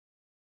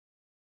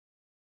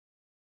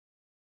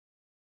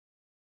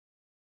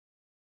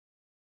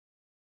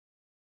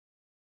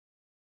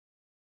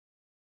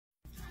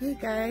Hey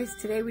guys,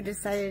 today we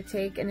decided to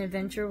take an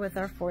adventure with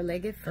our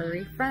four-legged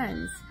furry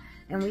friends,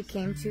 and we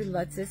came to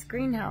Lutz's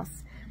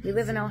greenhouse. We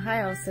live in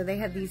Ohio, so they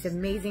have these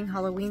amazing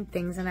Halloween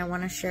things, and I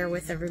want to share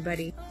with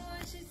everybody.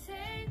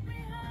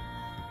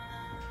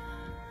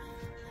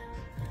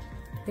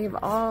 They have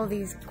all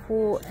these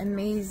cool,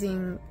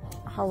 amazing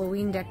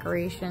Halloween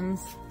decorations.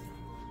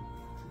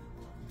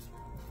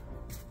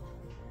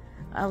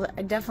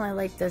 I definitely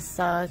like this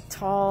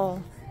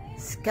tall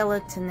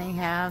skeleton they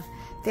have.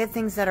 They have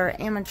things that are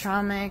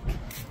animatronic,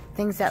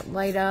 things that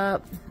light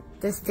up.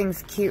 This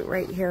thing's cute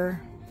right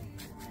here.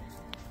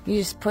 You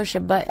just push a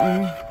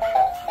button.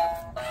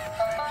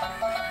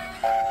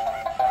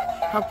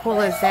 How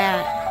cool is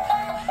that?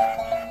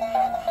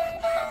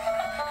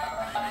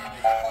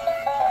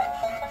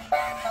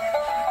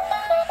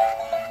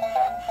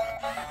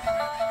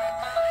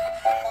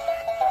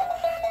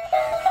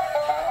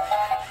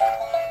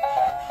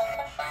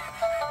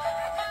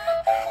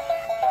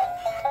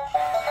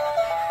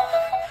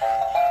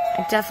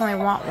 I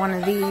definitely want one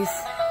of these.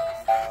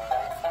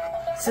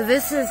 So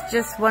this is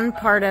just one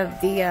part of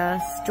the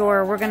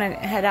store. We're gonna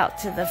head out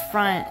to the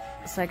front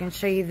so I can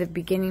show you the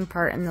beginning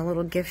part in the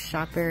little gift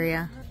shop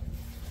area.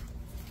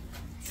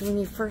 So when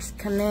you first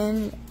come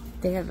in,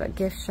 they have a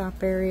gift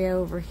shop area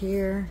over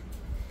here.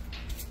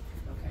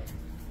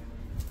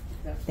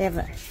 They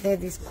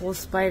have these cool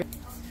spiders.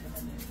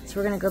 So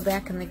we're gonna go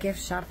back in the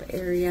gift shop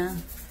area.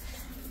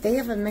 They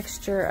have a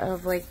mixture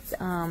of like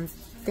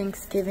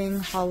Thanksgiving,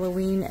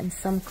 Halloween, and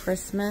some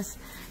Christmas.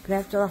 But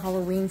after the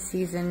Halloween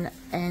season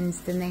ends,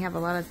 then they have a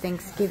lot of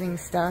Thanksgiving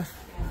stuff.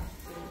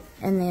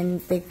 And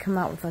then they come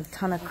out with a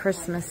ton of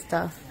Christmas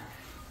stuff.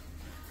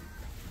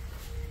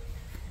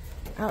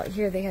 Out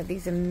here they have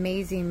these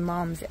amazing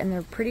mums, and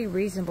they're pretty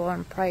reasonable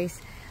on price.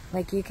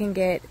 Like you can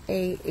get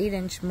a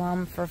 8-inch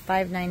mum for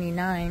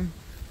 $5.99.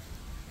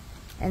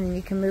 And then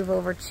you can move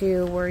over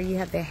to where you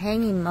have the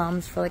hanging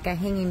mums for like a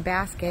hanging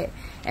basket,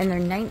 and they're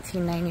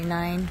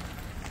 $19.99.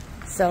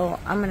 So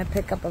I'm going to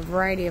pick up a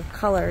variety of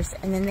colors.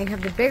 And then they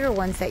have the bigger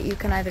ones that you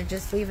can either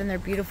just leave in their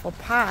beautiful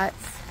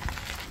pots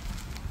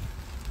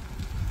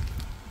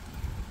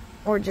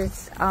or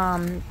just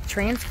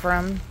transfer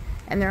them,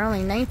 and they're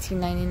only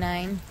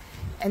 $19.99.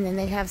 And then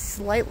they have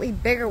slightly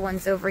bigger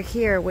ones over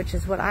here, which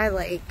is what I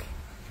like.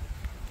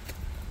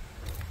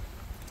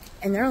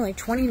 And they're only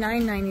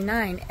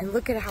 $29.99. And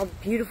look at how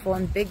beautiful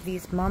and big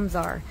these mums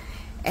are.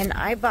 And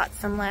I bought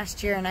some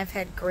last year, and I've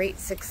had great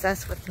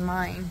success with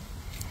mine.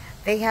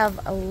 They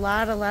have a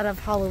lot of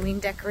Halloween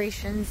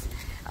decorations.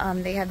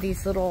 They have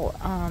these little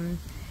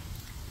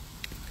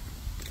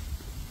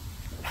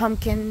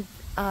pumpkin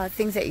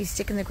things that you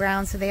stick in the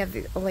ground. So they have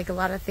like a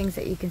lot of things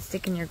that you can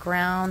stick in your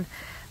ground,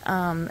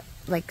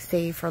 like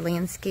say for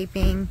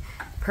landscaping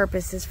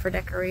purposes for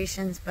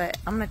decorations. But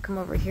I'm gonna come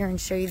over here and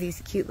show you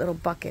these cute little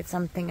buckets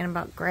I'm thinking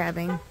about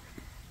grabbing.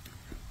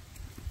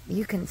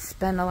 You can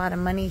spend a lot of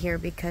money here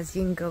because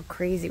you can go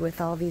crazy with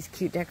all these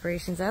cute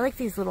decorations. I like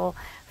these little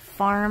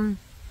farmstead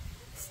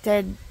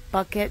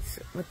buckets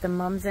with the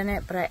mums in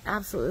it, but I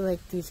absolutely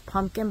like these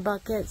pumpkin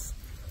buckets.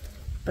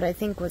 But I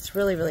think what's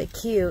really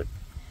cute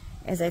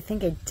is I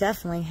think I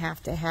definitely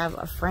have to have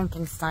a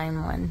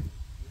Frankenstein one.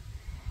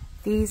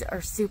 These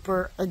are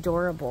super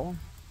adorable.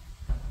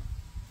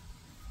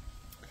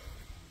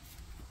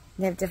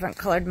 They have different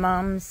colored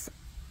mums.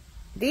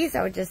 These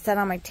I would just set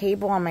on my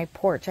table on my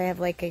porch. I have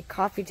like a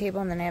coffee table,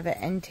 and then I have an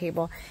end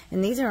table.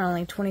 And these are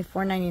only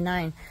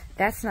 $24.99.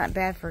 That's not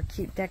bad for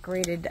cute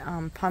decorated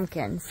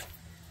pumpkins.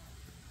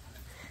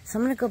 So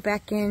I'm going to go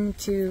back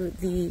into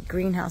the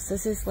greenhouse.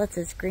 This is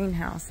Lutz's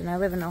greenhouse, and I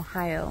live in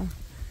Ohio.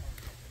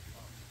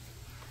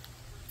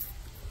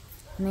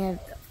 And they have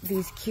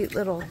these cute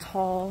little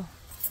tall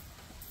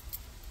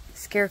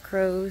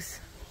scarecrows.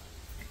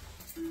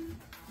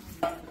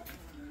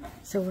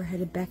 So we're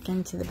headed back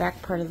into the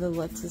back part of the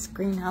Lutz's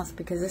greenhouse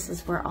because this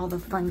is where all the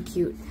fun,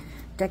 cute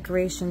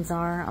decorations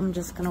are. I'm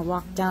just going to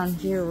walk down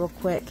here real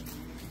quick.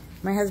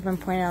 My husband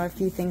pointed out a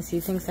few things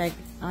he thinks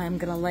I'm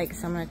going to like,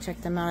 so I'm going to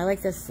check them out. I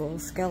like this little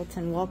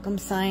skeleton welcome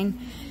sign.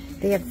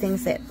 They have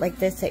things that like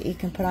this that you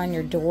can put on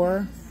your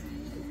door.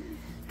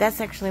 That's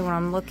actually what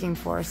I'm looking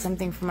for,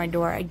 something for my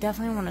door. I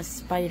definitely want a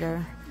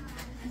spider.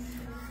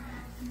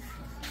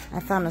 I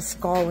found a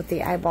skull with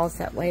the eyeballs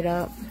that light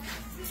up.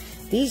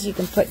 These you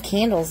can put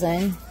candles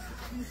in.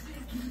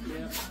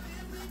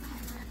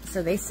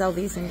 So they sell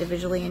these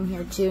individually in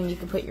here too, and you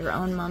can put your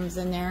own mums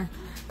in there.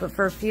 But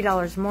for a few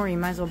dollars more, you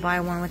might as well buy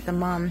one with the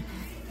mum.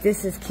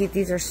 This is cute.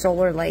 These are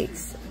solar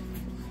lights.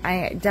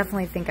 I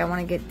definitely think I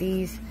want to get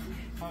these.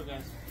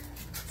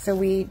 So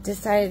we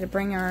decided to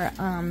bring our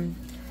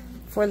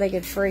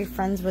four-legged furry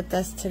friends with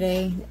us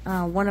today.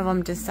 One of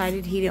them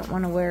decided he didn't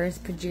want to wear his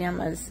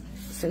pajamas,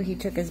 so he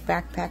took his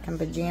backpack and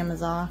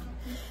pajamas off.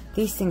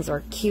 These things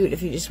are cute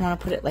if you just want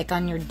to put it like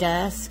on your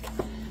desk,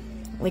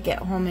 like at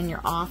home in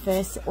your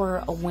office,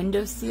 or a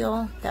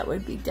windowsill. That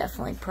would be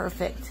definitely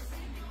perfect.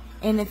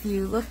 And if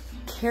you look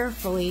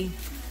carefully,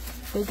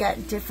 they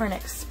got different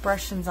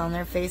expressions on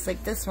their face.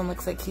 Like this one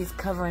looks like he's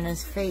covering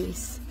his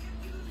face.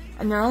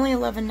 And they're only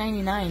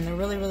 $11.99. They're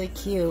really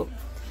cute.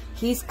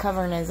 He's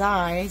covering his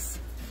eyes.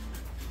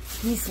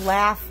 He's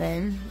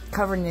laughing,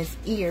 covering his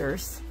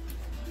ears.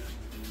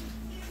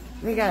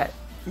 They got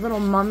little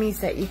mummies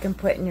that you can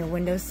put in your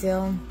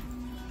windowsill.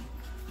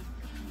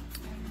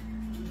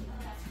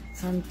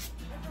 So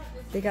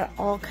they got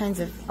all kinds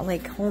of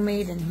like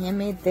homemade and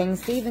handmade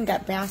things. They even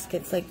got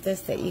baskets like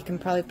this that you can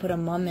probably put a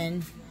mum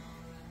in.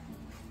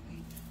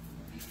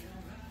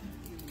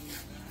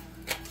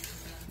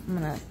 I'm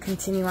gonna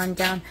continue on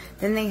down.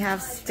 Then they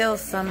have still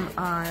some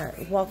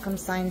welcome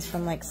signs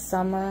from like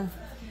summer.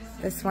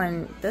 This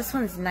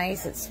one's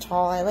nice. It's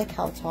tall. I like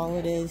how tall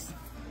it is.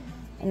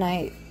 And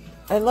I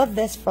love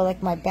this for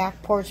like my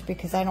back porch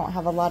because I don't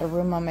have a lot of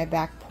room on my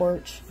back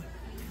porch.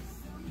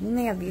 And then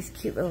they have these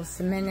cute little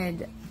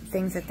cemented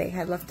things that they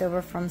had left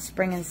over from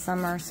spring and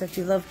summer. So if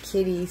you love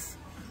kitties,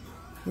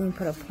 you can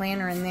put a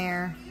planter in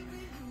there.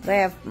 But I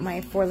have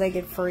my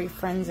four-legged furry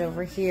friends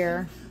over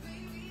here.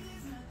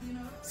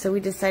 So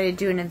we decided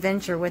to do an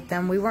adventure with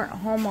them. We weren't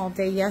home all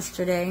day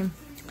yesterday.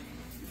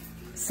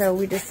 So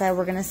we decided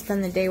we're going to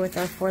spend the day with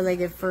our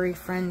four-legged furry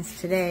friends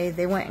today.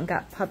 They went and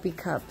got puppy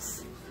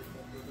cups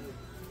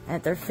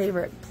at their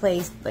favorite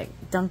place, like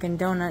Dunkin'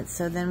 Donuts.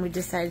 So then we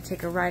decided to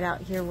take a ride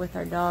out here with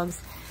our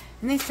dogs.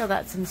 And they still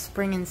got some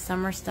spring and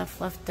summer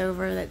stuff left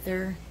over that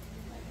they're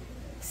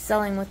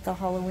selling with the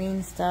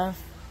Halloween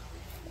stuff.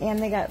 And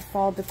they got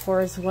fall decor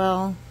as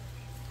well.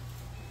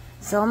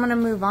 So I'm going to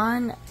move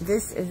on.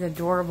 This is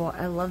adorable.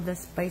 I love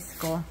this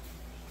bicycle.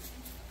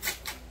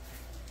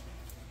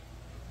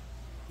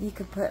 You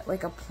could put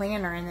like a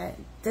planter in it.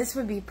 This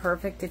would be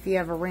perfect if you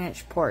have a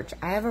ranch porch.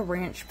 I have a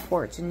ranch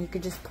porch and you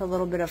could just put a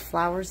little bit of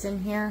flowers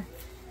in here.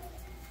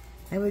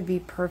 That would be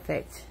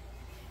perfect.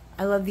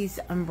 I love these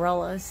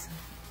umbrellas.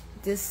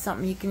 This is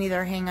something you can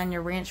either hang on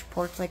your ranch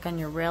porch like on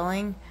your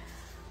railing.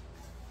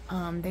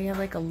 They have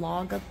like a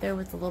log up there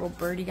with a little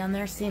birdie on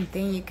there. Same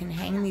thing, you can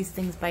hang these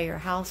things by your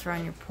house or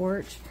on your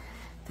porch.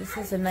 This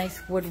is a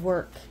nice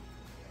woodwork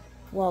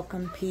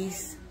welcome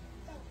piece.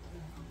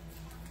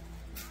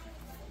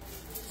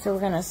 So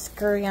we're going to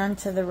scurry on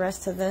to the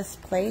rest of this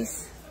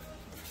place.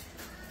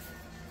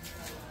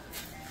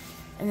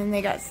 And then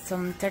they got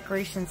some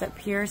decorations up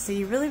here. So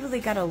you really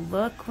got to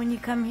look when you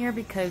come here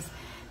because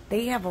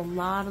they have a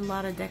lot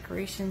of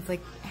decorations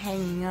like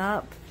hanging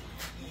up.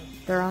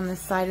 They're on the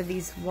side of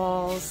these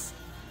walls.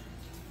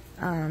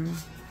 I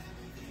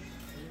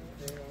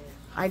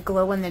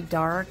glow in the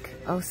dark.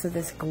 Oh, so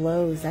this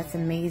glows. That's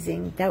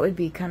amazing. That would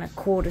be kind of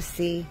cool to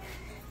see.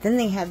 Then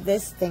they have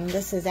this thing.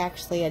 This is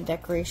actually a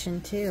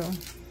decoration too.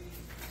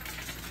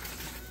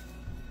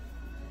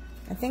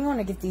 I think I want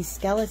to get these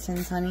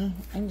skeletons, honey,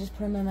 and just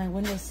put them in my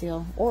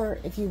windowsill. Or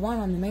if you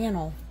want, on the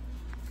mantle.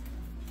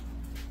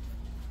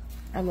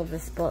 I love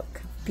this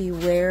book.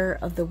 Beware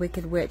of the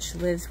wicked witch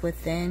lives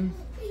within.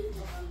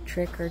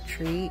 Trick or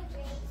treat.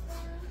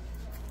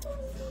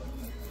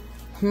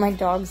 My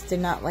dogs did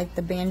not like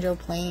the banjo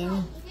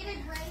playing.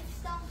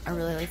 I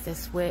really like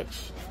this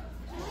witch.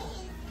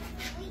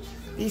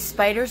 These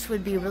spiders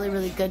would be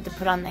really good to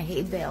put on the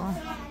hay bale.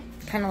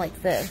 Kind of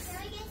like this.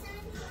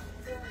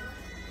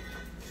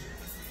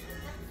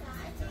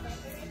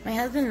 My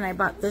husband and I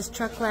bought this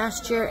truck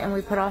last year and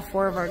we put all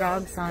 4 of our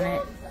dogs on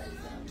it.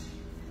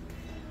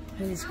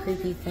 These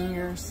creepy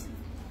fingers.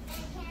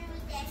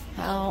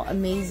 How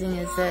amazing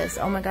is this?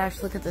 Oh my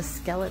gosh, look at the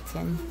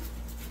skeleton.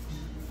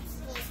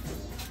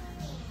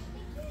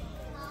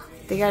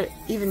 They got,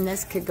 even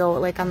this could go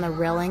like on the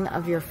railing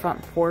of your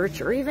front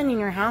porch or even in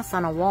your house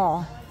on a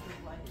wall.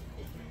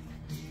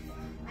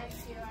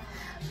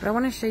 But I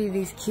want to show you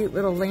these cute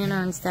little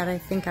lanterns that I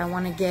think I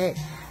want to get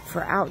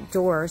for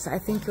outdoors. I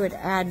think it would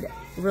add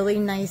really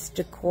nice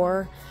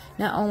decor.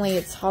 Not only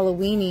it's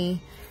Halloween-y,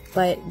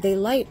 but they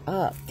light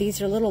up.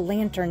 These are little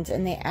lanterns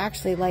and they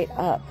actually light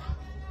up.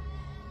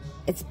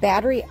 It's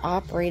battery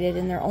operated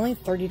and they're only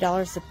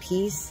 $30 a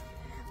piece.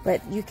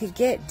 But you could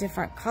get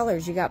different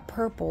colors. You got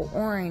purple,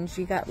 orange,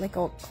 you got like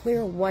a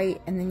clear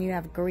white, and then you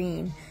have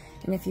green.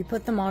 And if you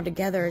put them all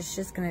together, it's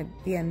just going to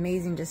be an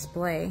amazing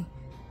display.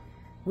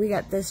 We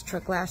got this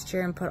truck last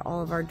year and put all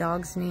of our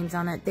dogs' names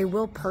on it. They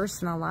will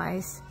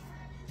personalize.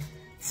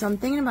 So I'm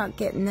thinking about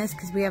getting this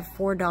because we have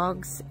 4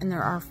 dogs and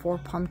there are 4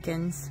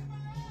 pumpkins.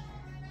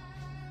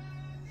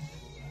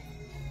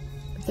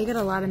 They got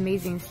a lot of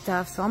amazing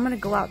stuff. So I'm going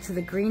to go out to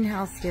the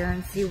greenhouse here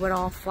and see what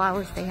all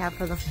flowers they have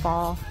for the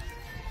fall.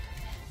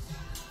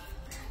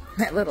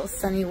 That little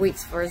Sonny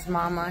waits for his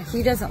mama.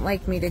 He doesn't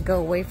like me to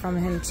go away from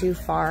him too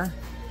far.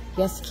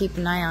 He has to keep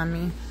an eye on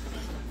me.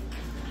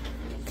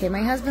 Okay,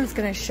 my husband's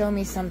going to show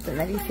me something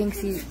that he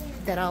thinks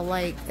that I'll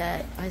like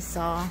that I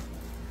saw.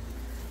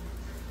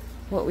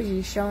 What was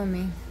you showing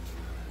me?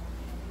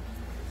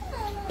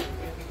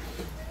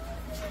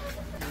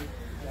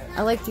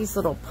 I like these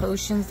little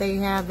potions they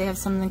have. They have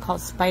something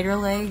called spider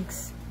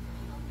legs.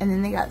 And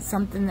then they got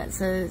something that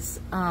says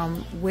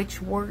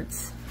witch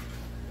warts.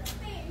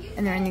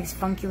 And they're in these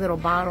funky little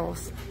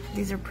bottles.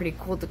 These are pretty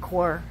cool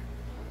decor.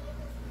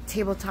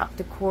 Tabletop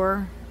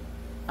decor.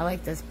 I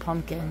like this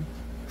pumpkin.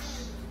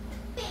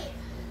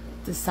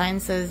 The sign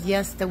says,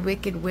 yes, the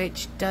wicked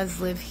witch does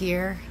live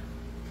here.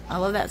 I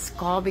love that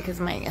skull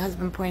because my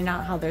husband pointed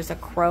out how there's a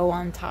crow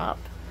on top.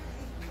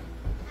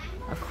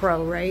 A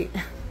crow, right?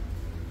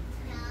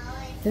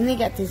 Then they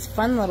got these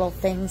fun little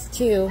things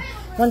too.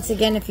 Once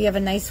again, if you have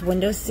a nice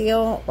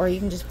windowsill, or you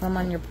can just put them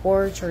on your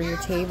porch or your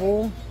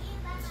table.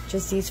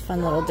 Just these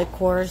fun little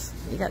decors.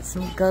 You got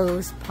some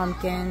ghosts,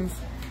 pumpkins.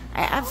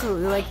 I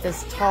absolutely like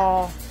this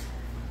tall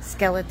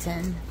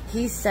skeleton.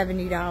 He's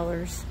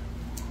 $70.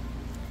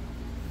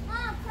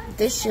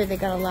 This year they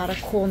got a lot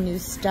of cool new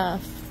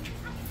stuff.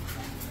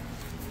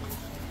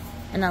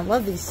 And I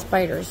love these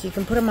spiders. You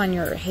can put them on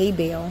your hay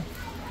bale.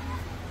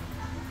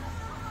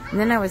 And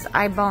then I was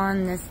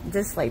eyeballing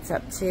this lights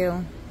up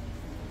too.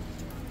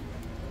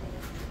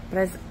 But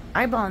I was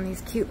eyeballing these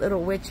cute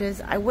little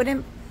witches. I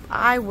wouldn't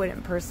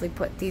personally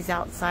put these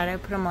outside. I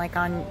put them like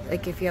on,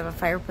 like if you have a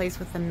fireplace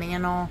with a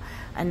mantle,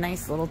 a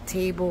nice little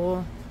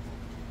table.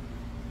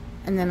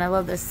 And then I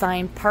love this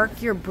sign,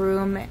 park your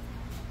broom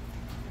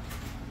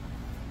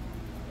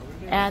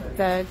at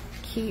the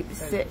keep,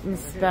 sit, and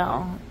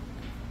spell.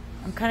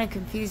 I'm kind of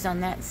confused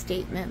on that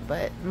statement,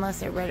 but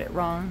unless I read it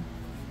wrong.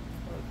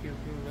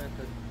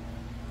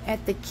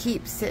 At the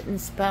keep, sit, and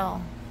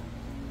spell.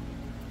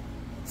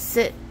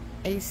 Sit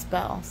a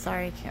spell.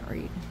 Sorry, I can't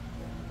read.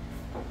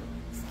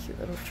 These cute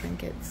little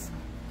trinkets.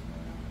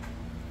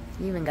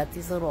 You even got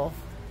these little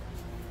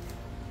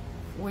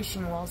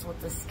wishing wells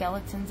with the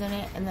skeletons in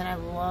it. And then I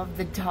love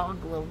the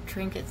dog little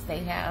trinkets they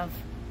have.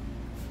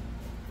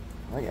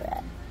 Look at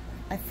that.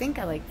 I think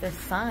I like this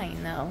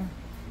sign though.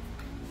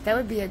 That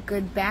would be a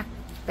good back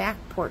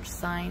porch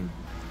sign.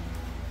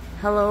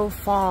 Hello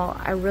fall.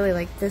 I really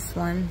like this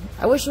one.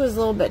 I wish it was a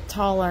little bit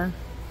taller,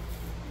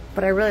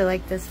 but I really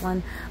like this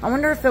one. I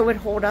wonder if it would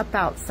hold up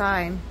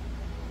outside.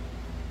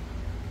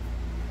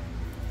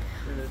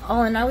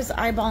 Oh, and I was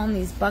eyeballing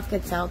these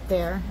buckets out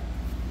there.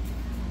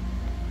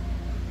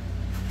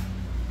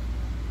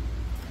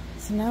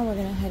 So now we're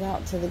gonna head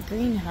out to the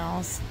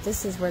greenhouse.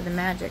 This is where the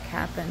magic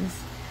happens.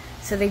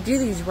 So they do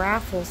these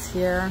raffles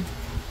here,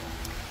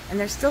 and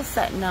they're still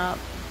setting up,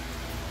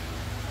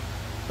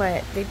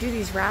 but they do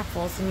these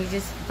raffles, and you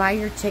just buy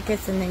your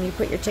tickets, and then you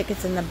put your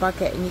tickets in the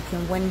bucket, and you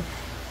can win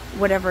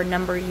whatever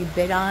number you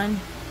bid on.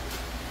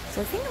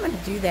 So I think I'm going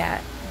to do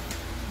that.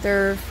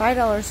 They're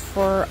 $5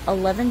 for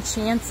 11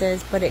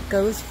 chances, but it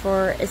goes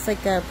for, it's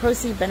like a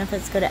proceed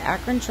benefits go to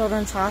Akron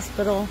Children's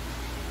Hospital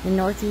and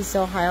Northeast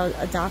Ohio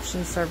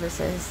Adoption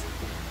Services.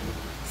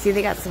 See,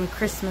 they got some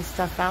Christmas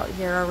stuff out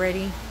here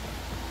already.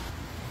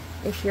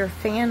 If you're a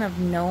fan of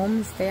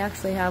gnomes, they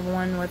actually have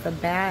one with a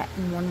bat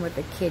and one with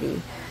a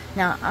kitty.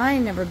 Now,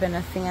 I've never been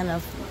a fan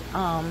of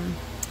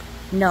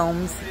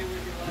gnomes.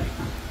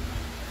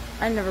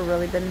 I've never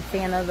really been a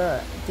fan of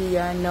the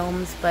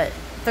gnomes, but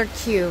they're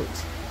cute.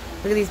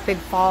 Look at these big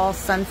fall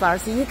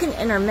sunflowers. So you can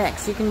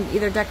intermix. You can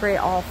either decorate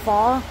all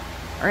fall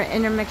or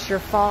intermix your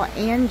fall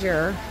and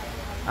your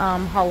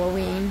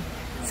Halloween.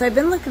 So I've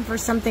been looking for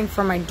something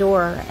for my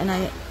door,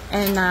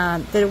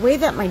 and the way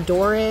that my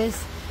door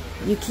is,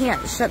 you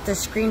can't shut the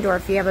screen door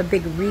if you have a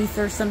big wreath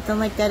or something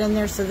like that in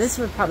there. So this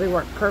would probably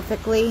work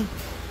perfectly.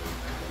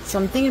 So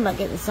I'm thinking about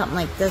getting something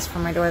like this for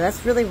my door.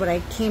 That's really what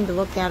I came to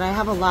look at. I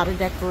have a lot of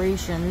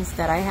decorations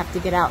that I have to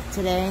get out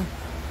today.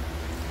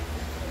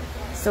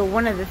 So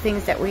one of the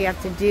things that we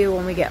have to do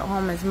when we get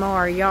home is mow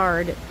our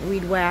yard,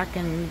 weed whack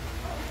and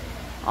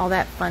all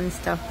that fun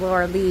stuff, blow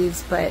our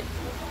leaves. But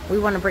we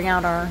want to bring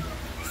out our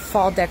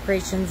fall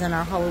decorations and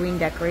our Halloween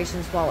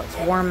decorations while it's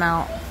warm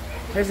out.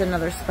 There's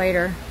another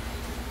spider.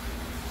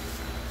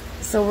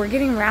 So we're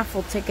getting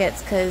raffle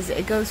tickets because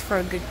it goes for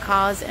a good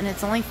cause, and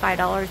it's only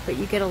 $5, but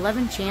you get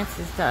 11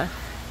 chances to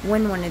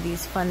win one of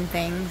these fun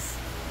things.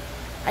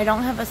 I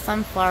don't have a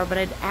sunflower, but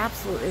I'd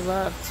absolutely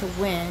love to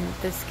win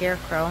the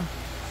scarecrow.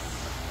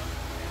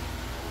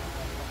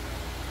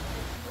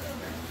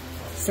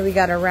 So we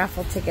got our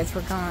raffle tickets.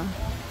 We're gonna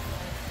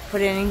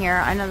put it in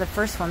here. I know the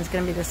first one's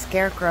gonna be the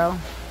scarecrow.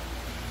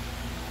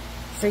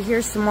 So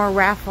here's some more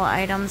raffle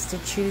items to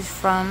choose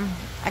from.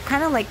 I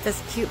kind of like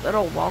this cute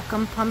little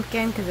welcome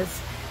pumpkin because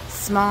it's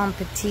small and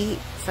petite.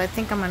 So I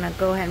think I'm going to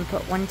go ahead and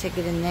put one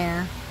ticket in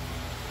there.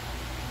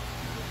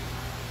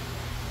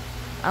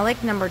 I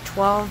like number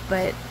 12,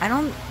 but I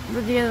don't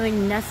really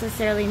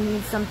necessarily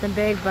need something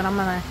big, but I'm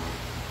going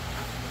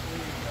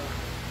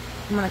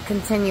to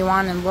continue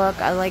on and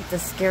look. I like the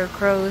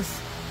scarecrows.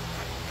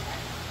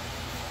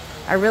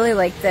 I really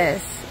like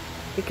this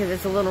because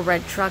it's a little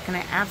red truck, and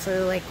I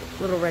absolutely like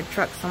little red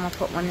trucks, so I'm going to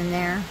put one in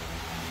there.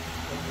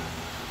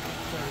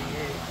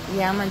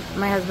 Yeah,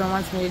 my husband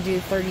wants me to do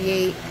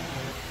 38.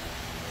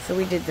 So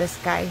we did this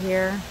guy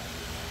here.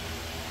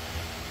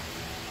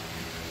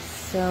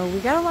 So we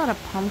got a lot of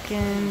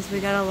pumpkins. We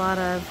got a lot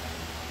of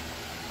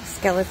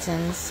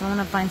skeletons. So I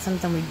want to find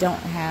something we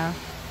don't have.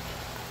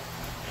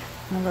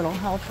 My little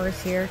helpers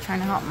here trying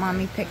to help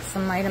mommy pick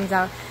some items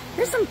out.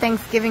 Here's some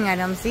Thanksgiving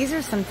items. These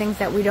are some things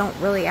that we don't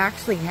really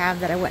actually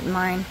have that I wouldn't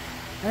mind.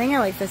 I think I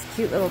like this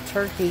cute little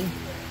turkey.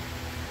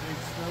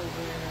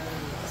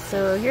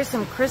 So here's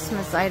some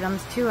Christmas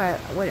items too I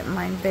wouldn't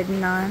mind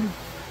bidding on.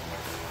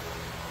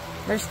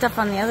 There's stuff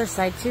on the other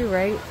side too,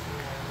 right?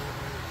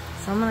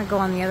 So I'm going to go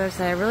on the other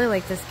side. I really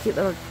like this cute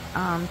little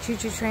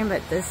choo-choo train,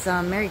 but this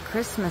Merry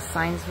Christmas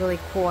sign is really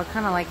cool. I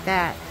kind of like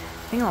that.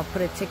 I think I'll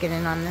put a ticket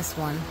in on this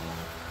one.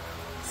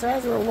 So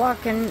as we're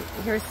walking,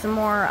 here's some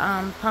more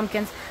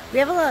pumpkins. We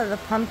have a lot of the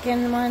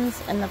pumpkin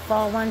ones and the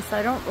fall ones, so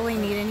I don't really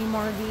need any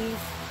more of these.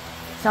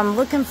 So I'm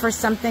looking for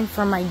something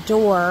for my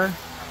door.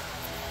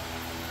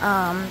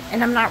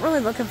 And I'm not really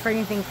looking for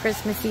anything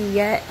Christmassy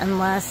yet,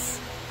 unless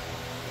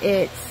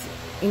it's,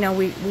 you know,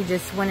 we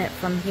just win it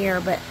from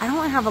here. But I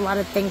don't have a lot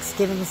of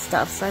Thanksgiving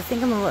stuff, so I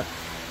think I'm going to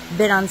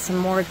bid on some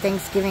more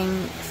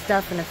Thanksgiving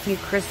stuff and a few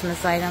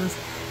Christmas items.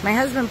 My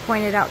husband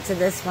pointed out to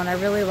this one. I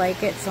really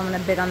like it, so I'm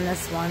going to bid on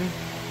this one.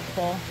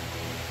 Cool.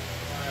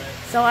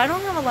 So I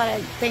don't have a lot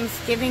of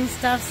Thanksgiving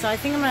stuff, so I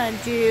think I'm going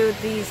to do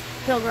these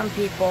Pilgrim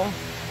people.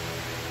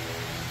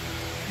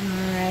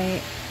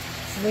 Alright.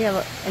 So they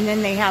have, and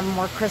then they have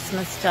more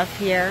Christmas stuff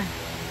here.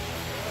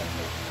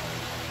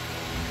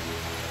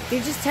 They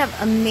just have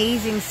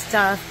amazing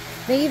stuff.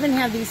 They even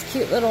have these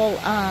cute little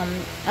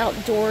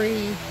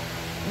outdoory.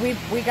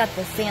 We got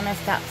the Santa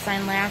stop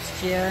sign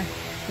last year,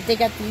 but they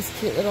got these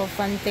cute little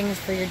fun things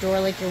for your door,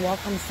 like your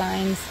welcome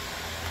signs.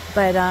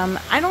 But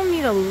I don't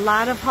need a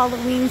lot of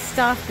Halloween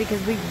stuff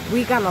because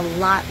we got a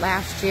lot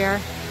last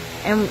year,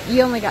 and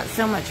you only got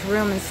so much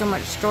room and so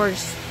much storage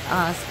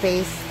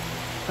space.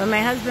 But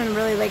my husband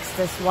really likes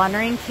this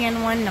watering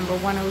can one, number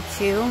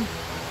 102.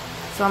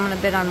 So I'm going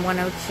to bid on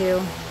 102.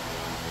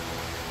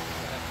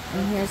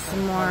 And here's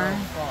some more.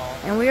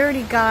 And we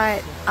already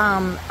got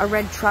a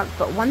red truck,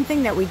 but one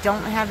thing that we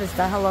don't have is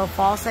the Hello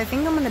Fall. So I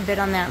think I'm going to bid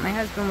on that. My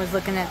husband was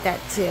looking at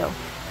that too.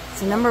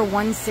 So number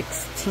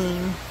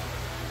 116.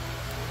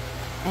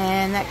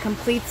 And that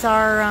completes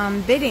our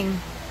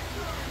bidding.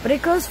 But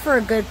it goes for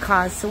a good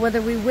cause. So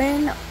whether we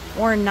win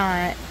or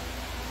not,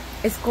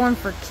 it's going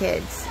for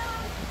kids.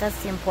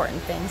 That's the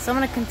important thing. So I'm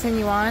going to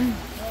continue on.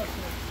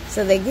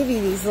 So they give you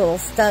these little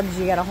stubs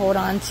you got to hold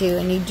on to,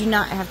 and you do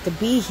not have to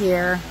be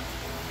here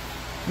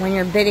when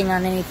you're bidding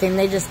on anything.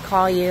 They just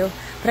call you.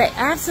 But I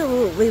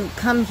absolutely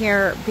come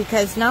here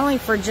because not only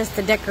for just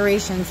the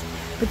decorations,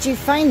 but you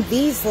find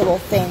these little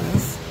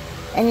things,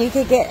 and you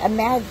could get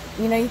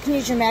you know, you can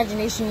use your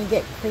imagination. You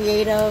get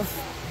creative.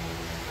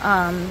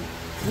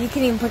 You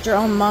can even put your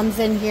own mums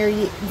in here.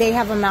 They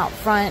have them out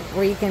front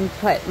where you can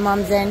put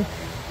mums in.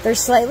 They're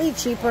slightly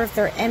cheaper if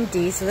they're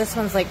empty. So this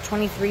one's like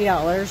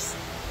 $23.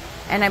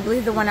 And I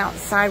believe the one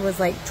outside was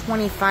like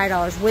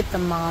 $25 with the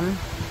mum.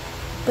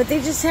 But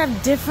they just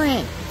have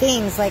different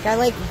things. Like I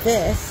like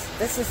this.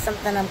 This is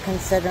something I'm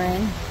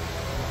considering.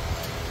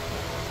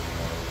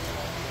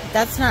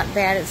 That's not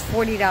bad. It's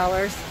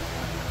 $40.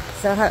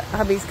 So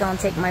hubby's going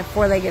to take my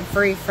four-legged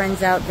furry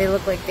friends out. They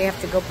look like they have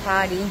to go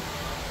potty.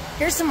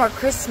 Here's some more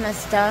Christmas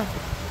stuff.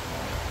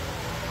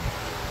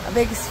 A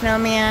big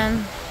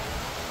snowman.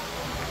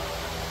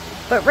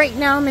 But right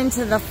now I'm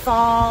into the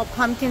fall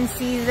pumpkin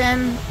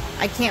season.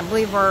 I can't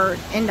believe we're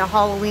into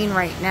Halloween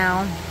right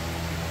now.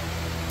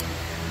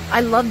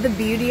 I love the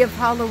beauty of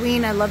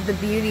Halloween. I love the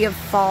beauty of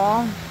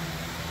fall.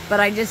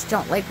 But I just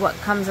don't like what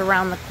comes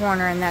around the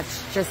corner, and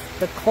that's just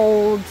the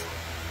cold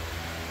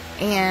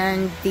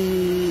and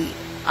the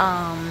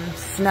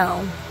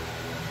snow.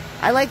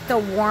 I like the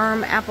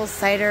warm apple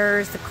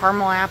ciders, the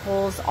caramel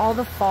apples, all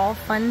the fall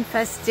fun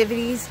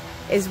festivities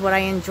is what I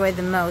enjoy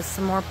the most.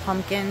 Some more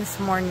pumpkins,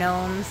 some more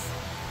gnomes.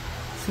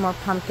 Some more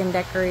pumpkin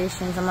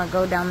decorations. I'm going to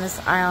go down this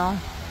aisle.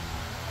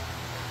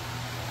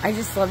 I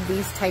just love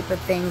these type of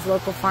things.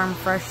 Local farm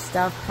fresh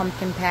stuff,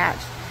 pumpkin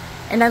patch.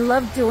 And I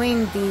love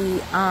doing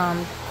the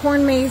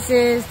corn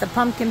mazes, the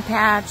pumpkin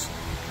patch,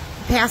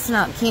 passing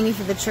out candy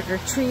for the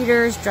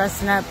trick-or-treaters,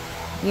 dressing up,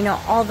 you know,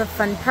 all the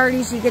fun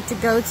parties you get to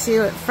go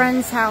to at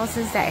friends'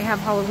 houses that have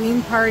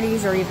Halloween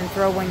parties, or even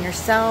throw one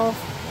yourself.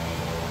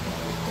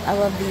 I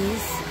love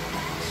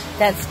these.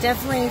 That's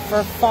definitely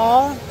for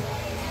fall,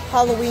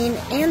 Halloween,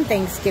 and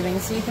Thanksgiving.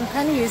 So you can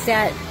kind of use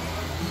that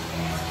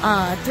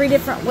 3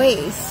 different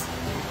ways.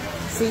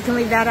 So you can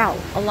leave that out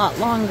a lot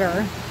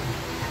longer.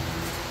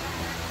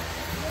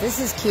 This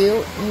is cute.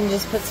 You can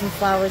just put some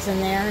flowers in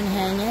there and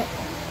hang it.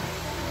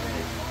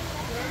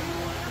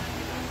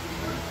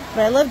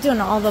 But I love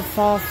doing all the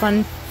fall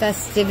fun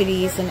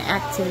festivities and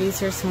activities.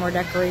 Here's some more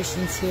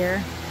decorations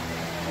here.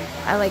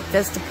 I like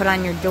this to put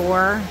on your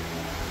door.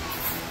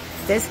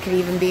 This could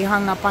even be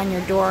hung up on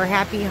your door.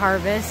 Happy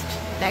Harvest.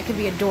 That could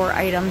be a door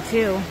item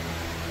too.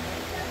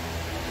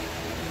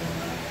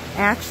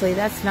 Actually,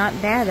 that's not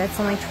bad. That's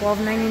only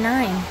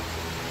 $12.99.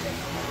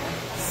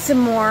 Some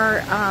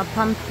more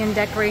pumpkin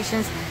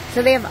decorations.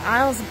 So they have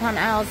aisles upon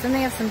aisles. Then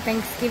they have some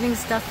Thanksgiving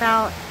stuff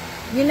out.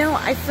 You know,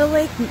 I feel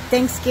like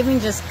Thanksgiving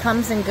just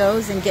comes and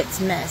goes and gets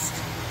missed.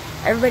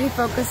 Everybody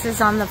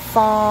focuses on the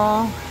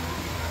fall.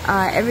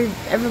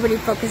 Everybody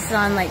focuses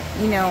on, like,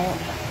 you know,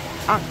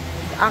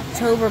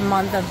 October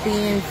month of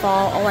being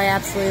fall. Oh, I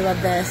absolutely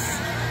love this.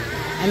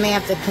 I may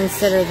have to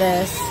consider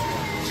this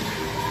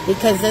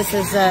because this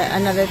is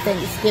another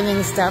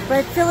Thanksgiving stuff. But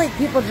I feel like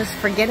people just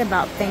forget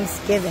about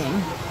Thanksgiving.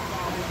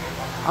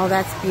 Oh,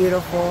 that's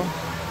beautiful.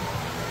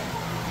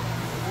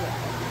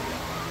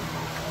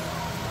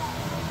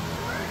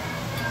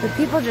 But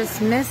people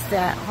just miss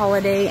that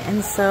holiday,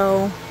 and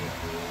so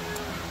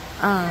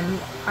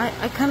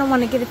I kind of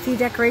want to get a few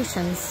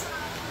decorations.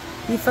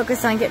 You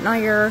focus on getting all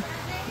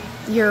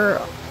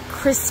your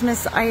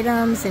Christmas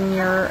items and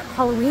your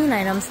Halloween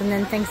items, and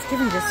then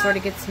Thanksgiving just sort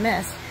of gets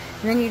missed.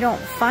 And then you don't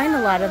find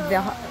a lot of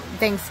the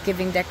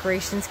Thanksgiving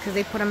decorations because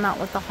they put them out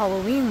with the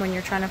Halloween when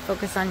you're trying to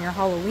focus on your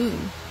Halloween.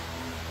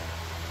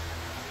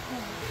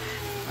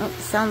 Oh,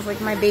 sounds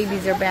like my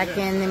babies are back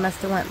in. They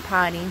must have went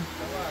potty.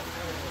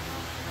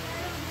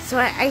 So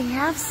I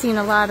have seen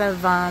a lot of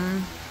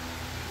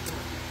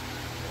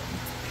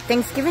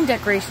Thanksgiving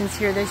decorations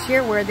here this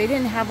year where they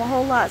didn't have a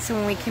whole lot. So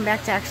when we came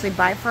back to actually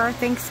buy for our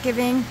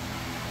Thanksgiving,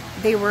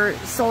 they were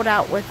sold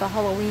out with the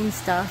Halloween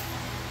stuff.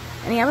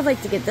 And I would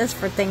like to get this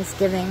for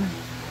Thanksgiving.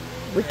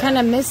 We kind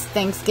of miss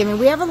Thanksgiving.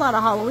 We have a lot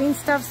of Halloween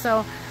stuff,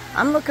 so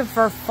I'm looking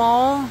for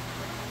fall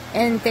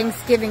and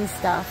Thanksgiving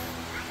stuff.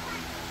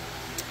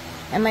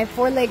 And my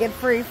four-legged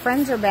furry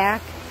friends are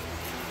back.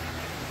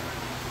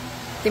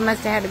 They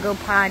must have had to go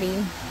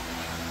potty.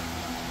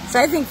 So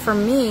I think for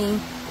me,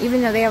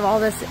 even though they have all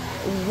this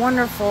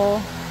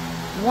wonderful,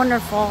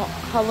 wonderful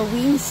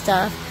Halloween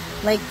stuff,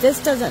 like this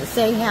doesn't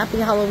say Happy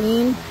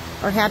Halloween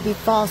or Happy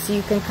Fall, so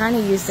you can kind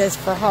of use this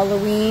for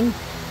Halloween,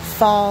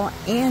 fall,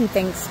 and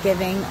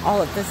Thanksgiving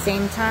all at the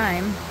same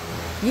time.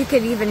 You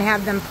could even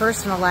have them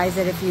personalize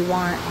it if you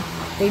want.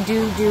 They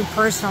do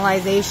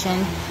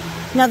personalization.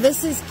 Now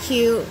this is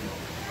cute.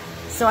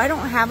 So I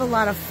don't have a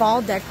lot of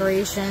fall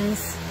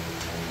decorations.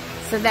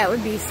 So that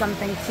would be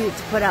something cute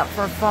to put out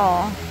for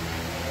fall.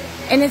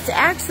 And it's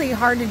actually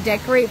hard to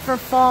decorate for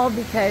fall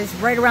because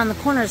right around the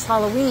corner is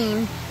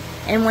Halloween.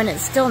 And when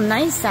it's still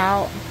nice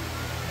out,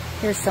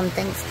 here's some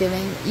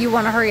Thanksgiving, you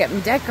want to hurry up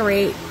and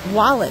decorate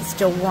while it's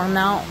still warm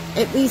out,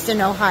 at least in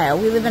Ohio.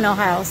 We live in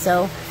Ohio,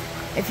 so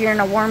if you're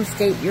in a warm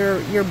state,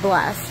 you're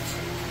blessed.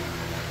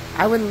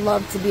 I would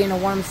love to be in a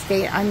warm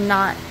state. I'm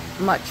not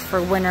much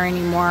for winter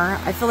anymore.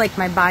 I feel like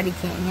my body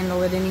can't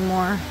handle it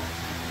anymore.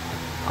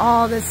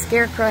 Oh, the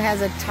scarecrow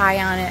has a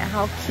tie on it.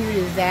 How cute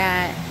is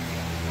that?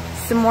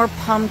 Some more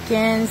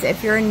pumpkins.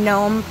 If you're a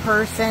gnome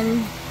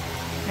person,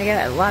 I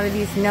got a lot of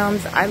these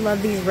gnomes. I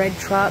love these red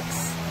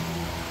trucks.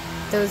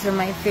 Those are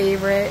my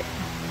favorite.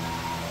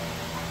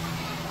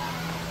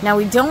 Now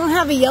we don't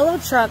have a yellow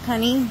truck,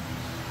 honey.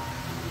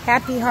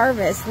 Happy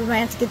Harvest. We might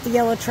have to get the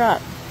yellow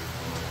truck.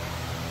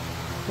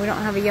 We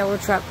don't have a yellow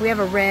truck. We have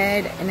a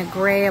red and a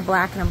gray, a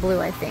black, and a blue,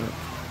 I think.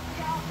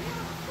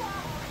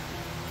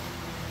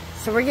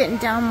 So we're getting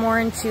down more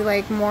into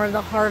like more of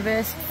the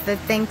harvest, the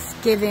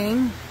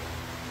Thanksgiving.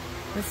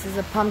 This is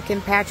a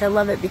pumpkin patch. I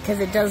love it because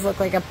it does look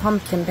like a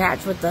pumpkin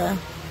patch with the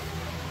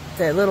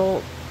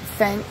little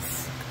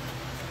fence.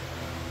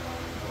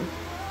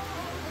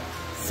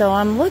 So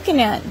I'm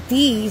looking at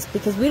these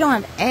because we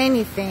don't have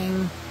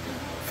anything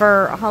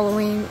for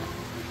Halloween.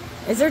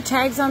 Is there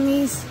tags on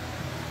these?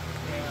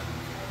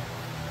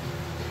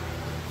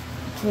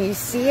 Can you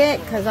see it?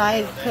 Because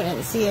I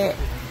couldn't see it.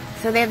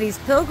 So they have these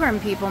pilgrim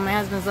people. My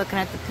husband's looking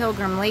at the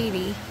pilgrim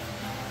lady.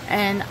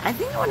 And I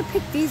think I want to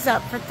pick these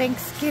up for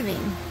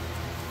Thanksgiving.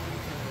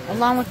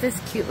 Along with this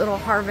cute little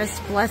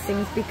harvest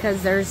blessings,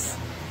 because there's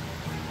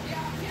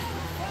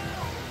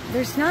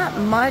not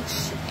much,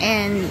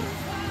 and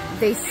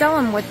they sell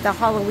them with the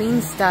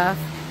Halloween stuff.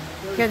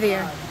 Here they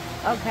are.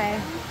 Okay.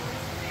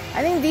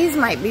 I think these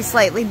might be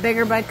slightly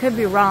bigger, but I could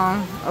be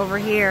wrong. Over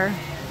here.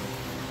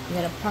 You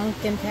got a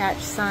pumpkin patch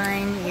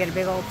sign. You got a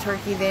big old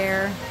turkey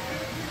there.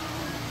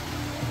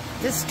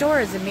 This store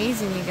is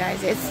amazing, you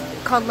guys. It's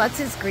called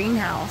Lutz's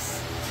Greenhouse.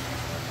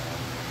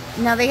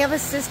 Now they have a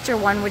sister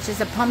one, which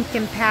is a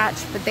pumpkin patch,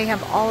 but they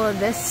have all of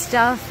this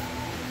stuff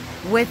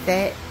with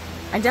it.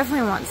 I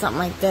definitely want something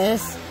like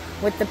this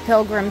with the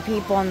pilgrim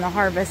people and the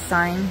harvest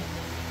sign.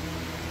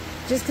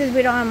 Just because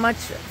we don't have much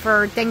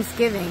for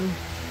Thanksgiving.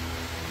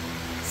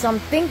 So I'm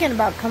thinking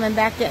about coming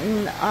back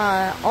getting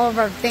all of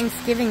our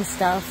Thanksgiving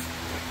stuff.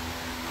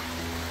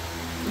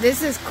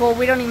 This is cool.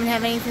 We don't even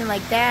have anything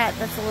like that.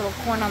 That's a little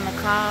corn on the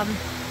cob.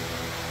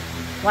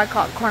 Well, I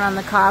call it corn on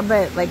the cob,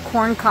 but like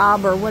corn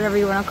cob or whatever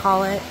you want to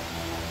call it.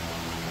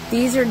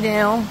 These are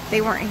new.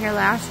 They weren't here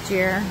last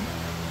year.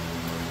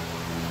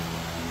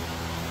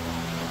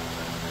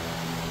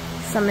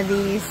 Some of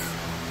these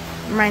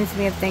reminds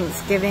me of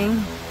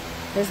Thanksgiving.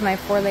 There's my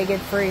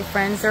four-legged furry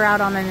friends. They're out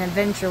on an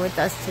adventure with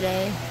us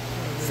today.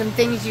 Some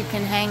things you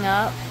can hang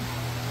up.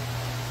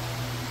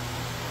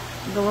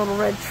 The little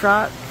red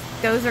truck.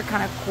 Those are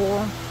kind of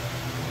cool.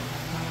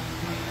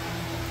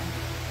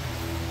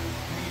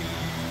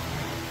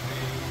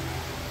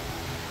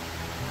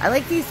 I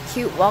like these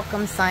cute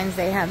welcome signs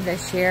they have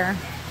this year.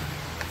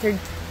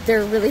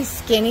 They're really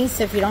skinny,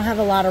 so if you don't have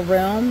a lot of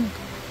room,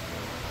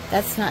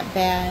 that's not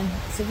bad.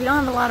 So if you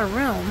don't have a lot of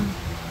room,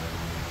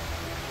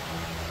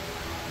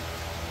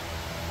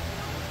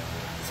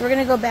 so we're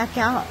gonna go back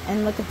out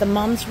and look at the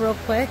mums real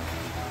quick.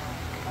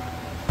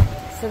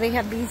 So they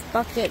have these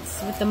buckets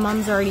with the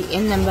mums already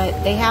in them,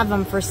 but they have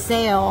them for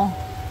sale,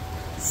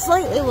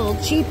 slightly a little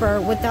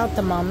cheaper without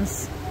the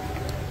mums.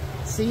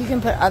 So you can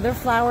put other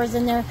flowers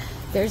in there.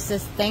 There's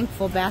this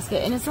thankful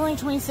basket, and it's only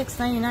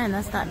 $26.99.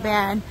 That's not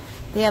bad.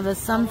 They have a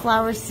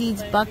sunflower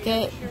seeds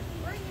bucket.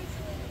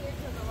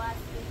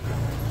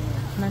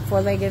 My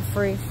four-legged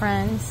furry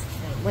friends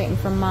waiting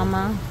for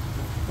Mama.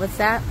 What's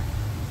that?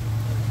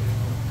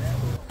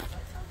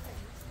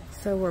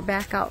 So we're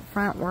back out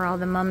front where all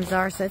the mums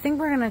are. So I think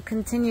we're going to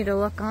continue to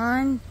look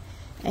on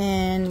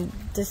and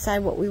decide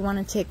what we want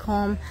to take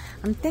home.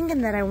 I'm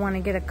thinking that I want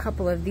to get a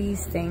couple of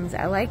these things.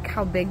 I like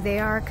how big they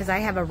are because I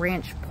have a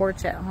ranch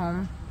porch at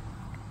home.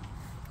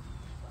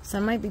 So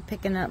I might be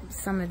picking up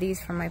some of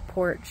these from my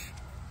porch.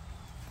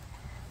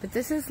 But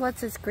this is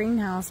Lutz's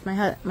greenhouse. My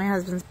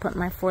husband's putting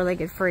my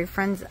four-legged furry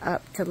friends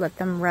up to let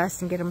them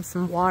rest and get them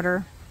some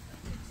water.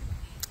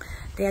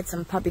 They had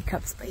some puppy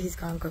cups, but he's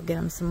going to go get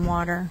them some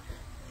water.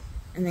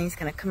 And then he's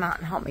going to come out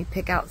and help me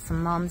pick out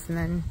some mums. And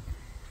then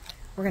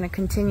we're going to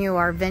continue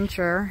our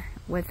venture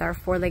with our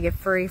four-legged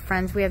furry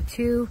friends. We have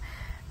two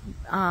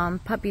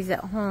puppies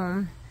at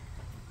home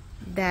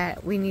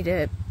that we need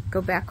to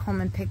go back home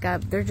and pick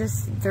up.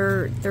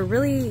 They're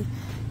really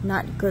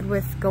not good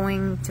with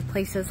going to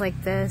places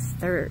like this.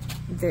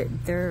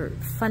 They're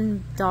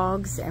fun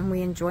dogs and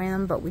we enjoy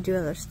them, but we do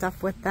other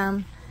stuff with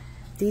them.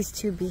 These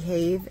two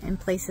behave in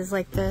places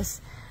like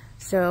this.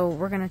 So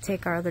we're going to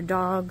take our other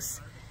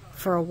dogs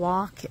for a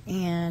walk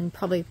and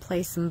probably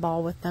play some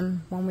ball with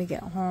them when we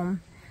get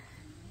home.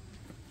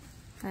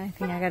 I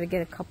think I got to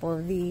get a couple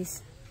of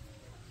these.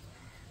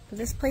 But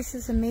this place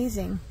is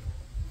amazing.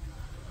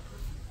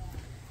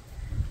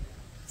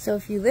 So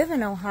if you live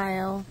in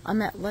Ohio,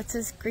 I'm at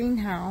Lutz's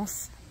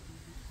greenhouse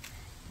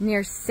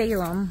near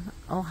Salem,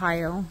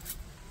 Ohio.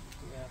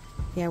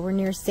 Yeah, we're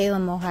near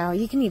Salem, Ohio.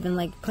 You can even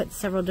like put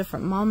several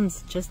different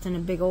mums just in a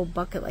big old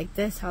bucket like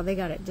this, how they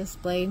got it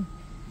displayed.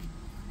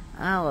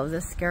 I love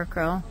this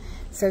scarecrow.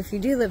 So if you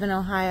do live in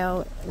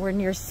Ohio, we're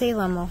near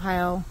Salem,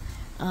 Ohio.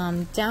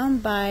 Down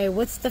by,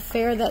 what's the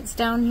fair that's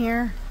down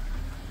here?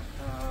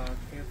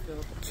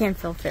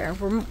 Canfield Fair.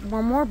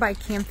 We're more by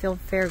Canfield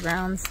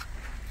Fairgrounds.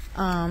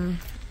 And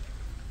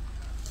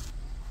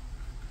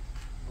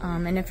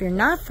if you're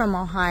not from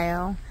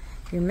Ohio,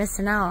 you're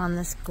missing out on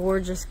this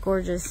gorgeous,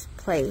 gorgeous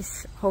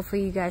place.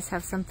 Hopefully you guys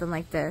have something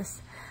like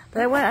this.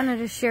 But I wanted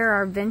to share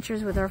our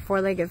adventures with our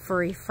four-legged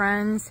furry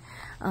friends.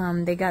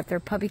 They got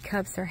their puppy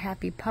cups, they're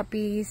happy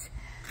puppies,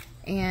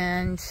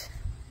 and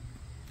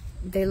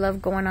they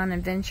love going on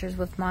adventures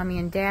with Mommy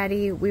and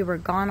Daddy. We were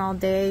gone all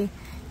day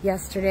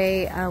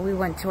yesterday. We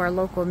went to our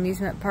local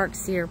amusement park,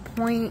 Cedar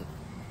Point.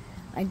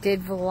 I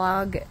did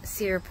vlog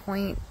Cedar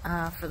Point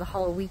for the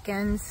Halloween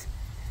weekends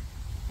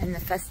and the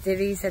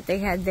festivities that they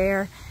had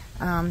there.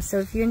 So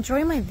if you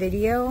enjoy my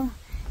video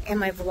and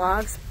my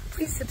vlogs,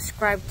 please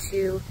subscribe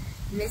to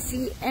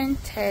Missy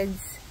and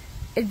Ted's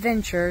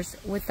Adventures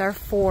with our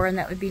four, and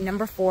that would be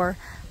number 4,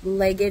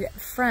 legged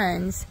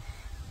friends.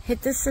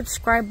 Hit the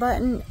subscribe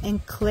button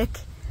and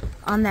click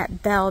on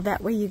that bell.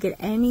 That way you get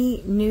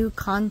any new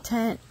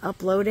content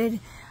uploaded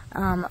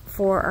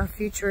for our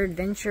future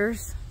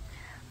adventures.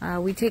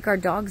 We take our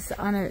dogs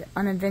on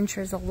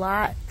adventures a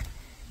lot.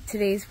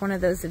 Today's one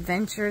of those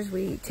adventures.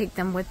 We take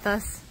them with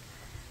us,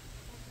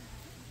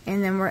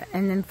 and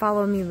then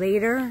follow me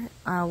later.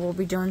 We'll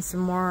be doing some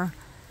more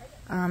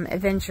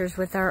adventures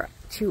with our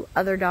 2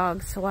 other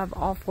dogs. So we'll have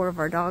all 4 of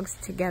our dogs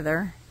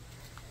together.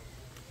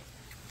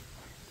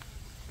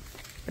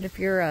 But if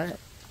you're a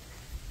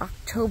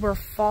October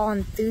fall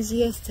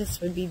enthusiast, this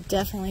would be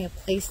definitely a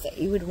place that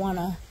you would want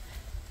to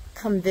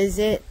come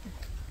visit.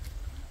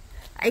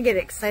 I get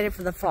excited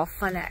for the fall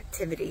fun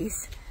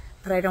activities,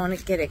 but I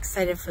don't get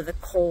excited for the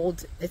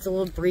cold. It's a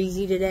little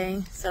breezy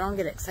today, so I don't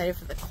get excited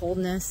for the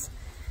coldness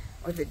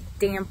or the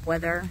damp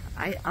weather.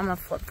 I'm a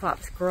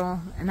flip-flops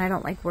girl, and I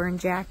don't like wearing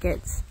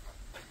jackets.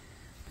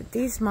 But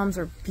these mums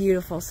are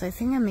beautiful, so I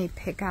think I may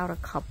pick out a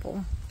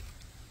couple.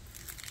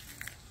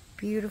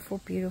 Beautiful,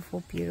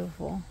 beautiful,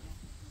 beautiful.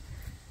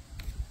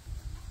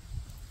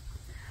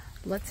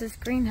 Lutz's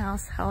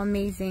greenhouse, how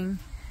amazing.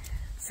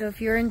 So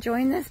if you're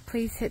enjoying this,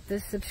 please hit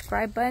the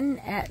subscribe button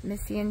at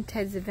Missy and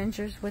Ted's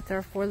Adventures with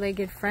our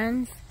four-legged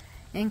friends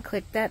and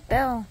click that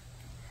bell.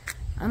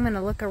 I'm going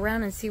to look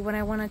around and see what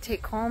I want to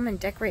take home and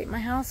decorate my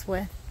house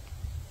with.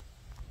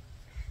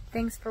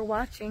 Thanks for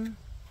watching.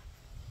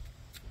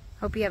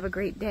 Hope you have a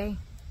great day.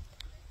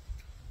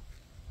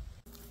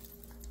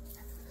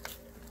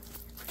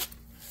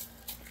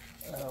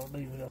 I'll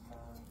leave it up.